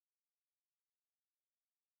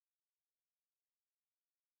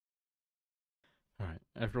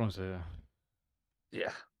Everyone's here.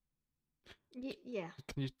 Yeah. Yeah.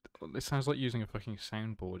 Can you? It sounds like using a fucking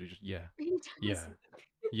soundboard. You just yeah, He does. yeah,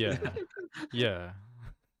 yeah, yeah,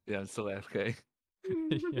 Yeah, I'm still AFK.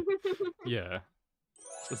 yeah.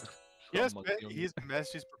 Just got Yes, monkey on he's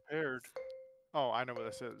message prepared. Oh, I know what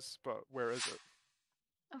this is, but where is it?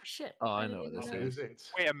 Oh shit. Oh, I didn't know what even this What is. is it?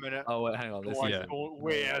 Wait a minute. Oh wait, hang on. This Oh, I is Yeah. don't.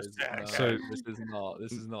 Wait a no, second. So- this is not.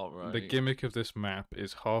 This is not right. The gimmick of this map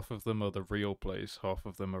is half of them are the real place, half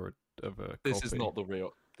of them are of a This copy. is not the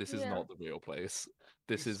real. This is Yeah. not the real place.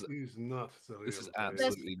 This is not the real this is place.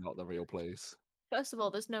 absolutely not the real place. First of all,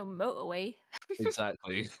 there's no motorway.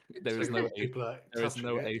 Exactly. There is no. People are There is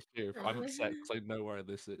no touching it. A. I'm upset because I know where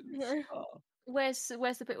this is. Where's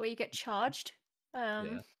the bit where you get charged?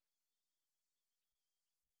 Yeah.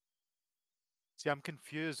 See, I'm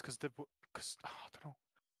confused because I don't know.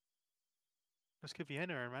 Let's give you in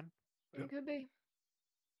there, man. It could be.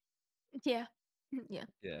 Yeah. Yeah.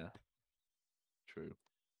 Yeah. True.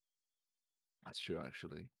 That's true,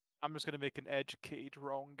 actually. I'm just gonna make an educated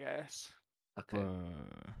wrong guess. Okay.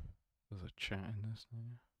 There's a chat in this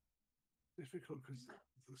now. Difficult because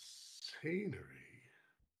the scenery.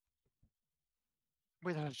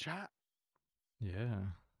 Wait, there's a chat. Yeah.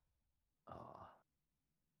 Ah.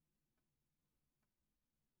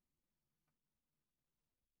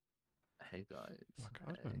 Hey guys. Fuck,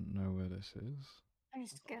 I Hey. don't know where this is. I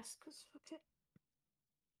just guessed because fuck it.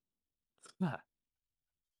 Ah,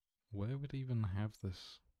 Where would even have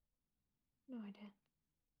this? No idea.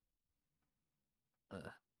 Fuck,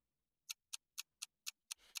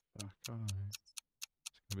 I don't know.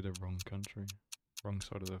 It's gonna be the wrong country. Wrong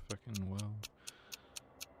side of the fucking world.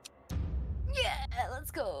 Yeah,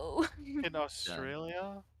 let's go. In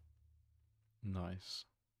Australia. Nice.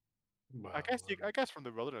 Well, I guess from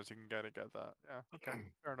the wilderness you can get that. Yeah.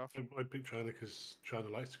 Okay. Fair enough. I picked China because China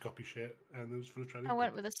likes to copy shit, and it was full of Chinese. I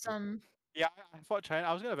went people. with the sun. Yeah, I thought China.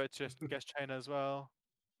 I was gonna just guess China as well.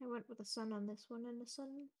 I went with the sun on this one, and the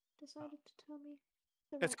sun decided to tell me.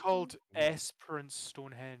 the It's right called thing. Esperance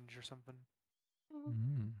Stonehenge or something. Oh,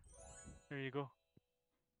 Mm. There you go.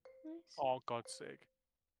 nice. Oh, God's sake.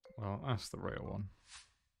 Well, that's the real one.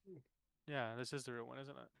 Yeah, this is the real one,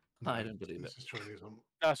 isn't it? I don't believe This it. is Chinese one.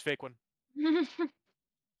 That's fake one. No,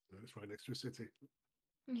 it's right next to a city.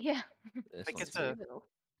 Yeah. It's think not it's true.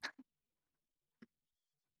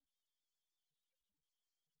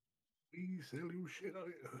 We sell you shit out.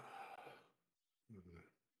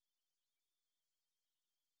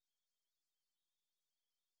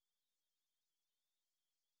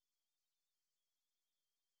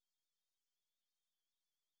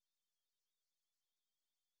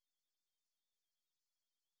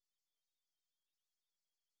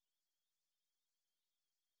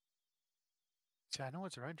 See, I know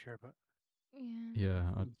it's around here, but Yeah.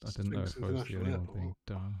 Yeah, I didn't know Sphinx if I was the International only one Airport. being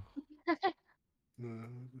dumb.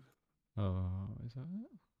 No, Oh, is that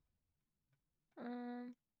it?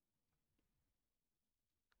 Um.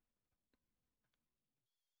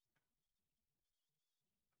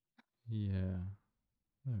 Yeah.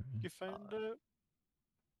 There it you is. found it.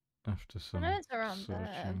 After I some know it's around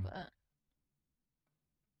there, searching. but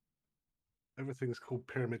everything's called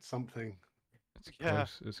Pyramid something. It's Yeah.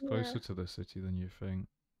 close. It's closer Yeah. to the city than you think.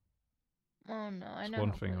 oh no, I It's know one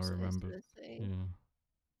how thing I close it is to remember. the sea. Yeah.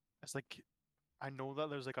 It's like I know that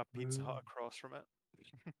there's like a Pizza Hut Mm. across from it.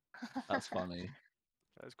 That's funny.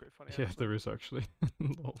 That is quite funny. Yeah, actually. there is actually.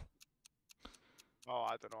 Lol. Oh,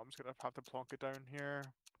 I don't know. I'm just gonna have to plonk it down here.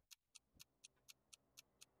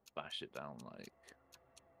 Bash it down like.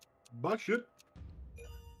 Bash it.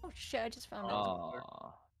 Oh shit! I just found it.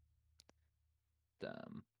 Ah.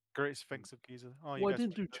 Damn. Great Sphinx of Giza. Oh, you Well, I guys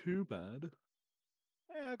didn't do found it. too bad.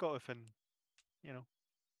 Yeah, I got within. You know,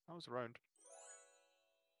 I was around.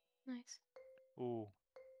 Nice. Ooh.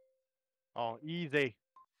 Oh, easy.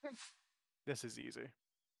 This is easy.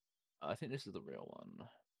 I think this is the real one.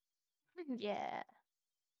 Yeah.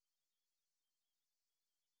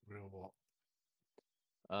 Real what?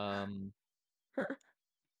 Um.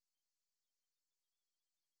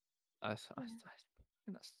 I think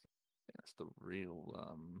that's the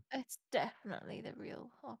real. It's definitely the real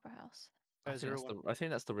opera house. I There's think your that's one. I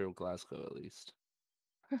think that's the real Glasgow at least.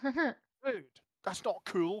 Dude, that's not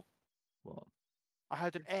cool. What? I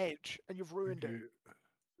had an edge and you've ruined it.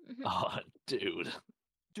 Oh, dude.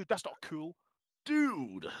 Dude, that's not cool.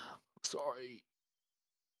 Dude. Sorry.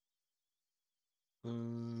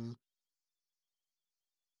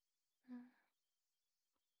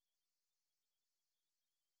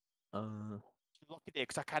 Uh, Lucky day,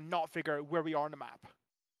 because I cannot figure out where we are on the map.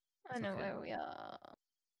 I know okay. where we are.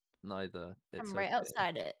 Neither. It's I'm right okay.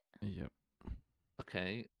 outside it. Yep.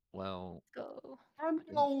 Okay. Well, Go. And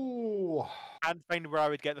oh, And find where I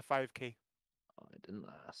would get the 5k. I didn't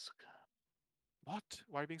ask. What?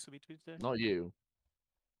 Why are you being so mean to me today? Not you.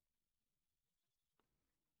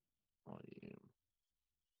 Not you.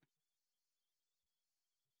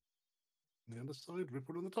 on the other side,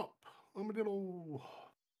 Ripple on the top. Armadillo.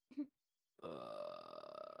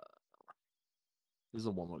 This is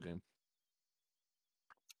a one-more game.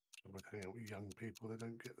 I would hang out with young people, they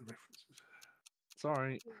don't get the references.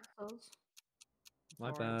 Sorry, Assholes.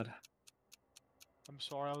 my Sorry. bad. I'm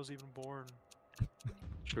sorry I was even born.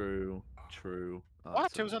 True, true. Oh, What?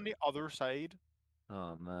 it's It was a- on the other side.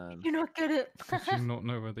 Oh man. You not get it. Did you not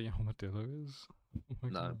know where the armadillo is? Oh my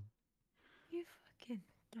No. god. You fucking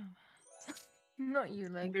dumbass. Not you,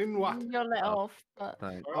 like. In what? You're let Oh, off, but.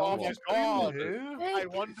 Thank Oh what? my she's god! in here. I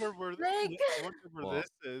Like, wonder where. Like- I wonder where What?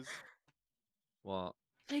 this is. What?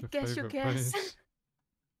 like, Your guess your favourite guess. place?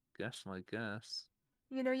 Guess my guess.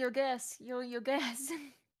 You know your guess. Your guess.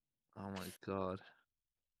 Oh my god.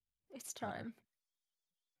 It's time.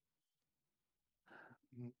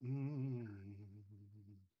 Mm.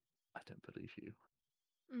 I don't believe you.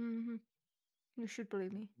 Hmm. You should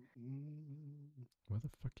believe me. Mm. Where the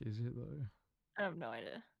fuck is it though? I have no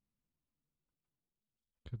idea.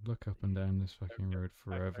 Could look up and down this fucking it. road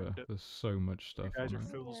forever. found it. There's so much stuff guys on are it.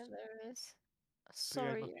 fools. Yeah, there is. You guys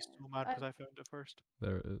Sorry. must be so mad because I found it first.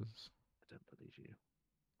 There it is. I don't believe you.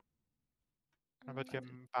 I'm about to get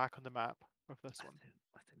him back on the map with this one.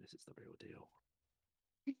 I think this is the real deal.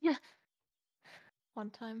 Yeah. One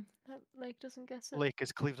time that Lake doesn't guess it. Lake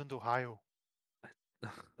is Cleveland, Ohio.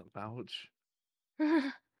 Vouch.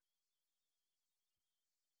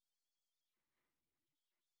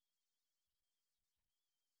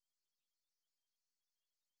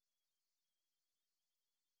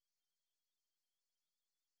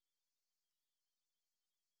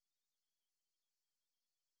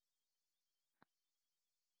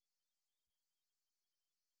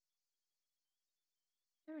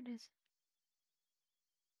 There it is.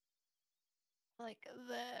 Like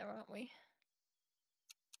there, aren't we?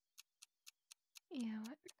 Yeah,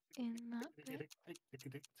 we're in that bit. Tick, tick,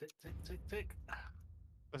 tick, tick, tick, tick, tick.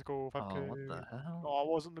 Let's go, Oh, 5k. what the hell? Oh, I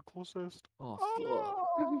wasn't the closest. Oh, fuck.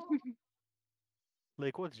 Oh!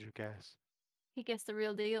 Lake, what did you guess? He gets the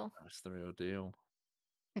real deal. That's the real deal.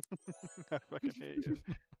 I fucking hate you.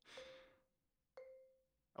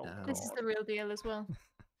 Oh, Yeah. This is God. the real deal as well.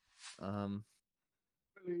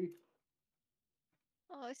 Really?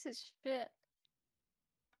 Oh, this is shit.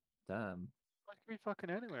 Damn. That could be fucking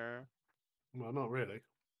anywhere. Well, not really.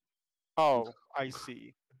 Oh, I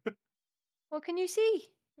see. What can you see?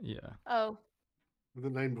 Yeah. Oh, With the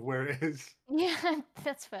name of where it is. yeah,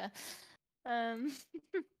 that's fair. Um,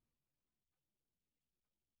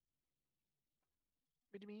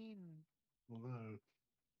 What do you mean? Well, no,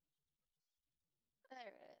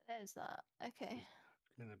 there's that. Okay,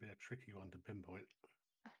 it's going to be a tricky one to pinpoint.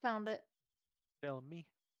 I found it. Tell me.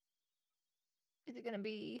 Is it gonna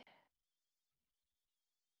be?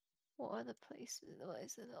 What other places? What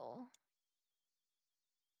is it all?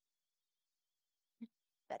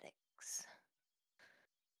 FedEx.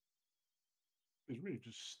 It's really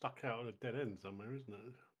just stuck out at a dead end somewhere, isn't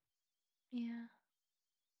it? Yeah.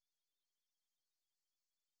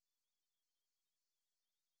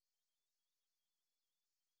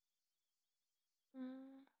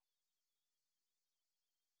 Mm.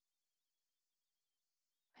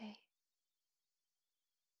 Wait.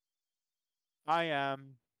 I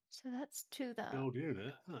am. So that's to that. The old unit,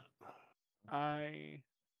 isn't it? I.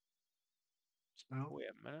 Smell. Wait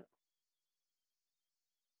a minute.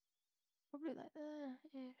 Probably like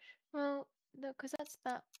there-ish. Well, no, because that's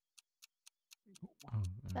that Oh,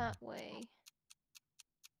 that way.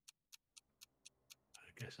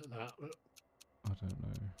 I guess at that. But... I don't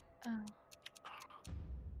know. Oh.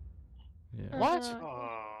 Yeah. What?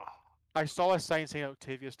 Ah. I saw a sign saying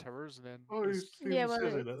Octavius Towers, and then. Oh, just- Yeah, well,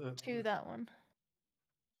 says it at that. To that one.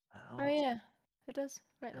 Hell. Oh yeah, it does.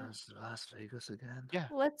 Right there. That's Las Vegas again. Yeah.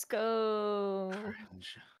 Let's go.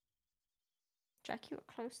 Cringe. Jack, you were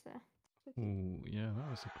close there. Oh, yeah, that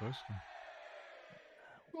was a close one.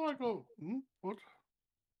 Oh, I got. What?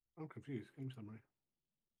 I'm confused. Game summary.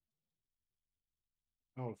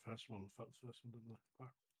 Oh, the first one. First one, didn't I?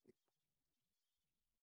 Fuck.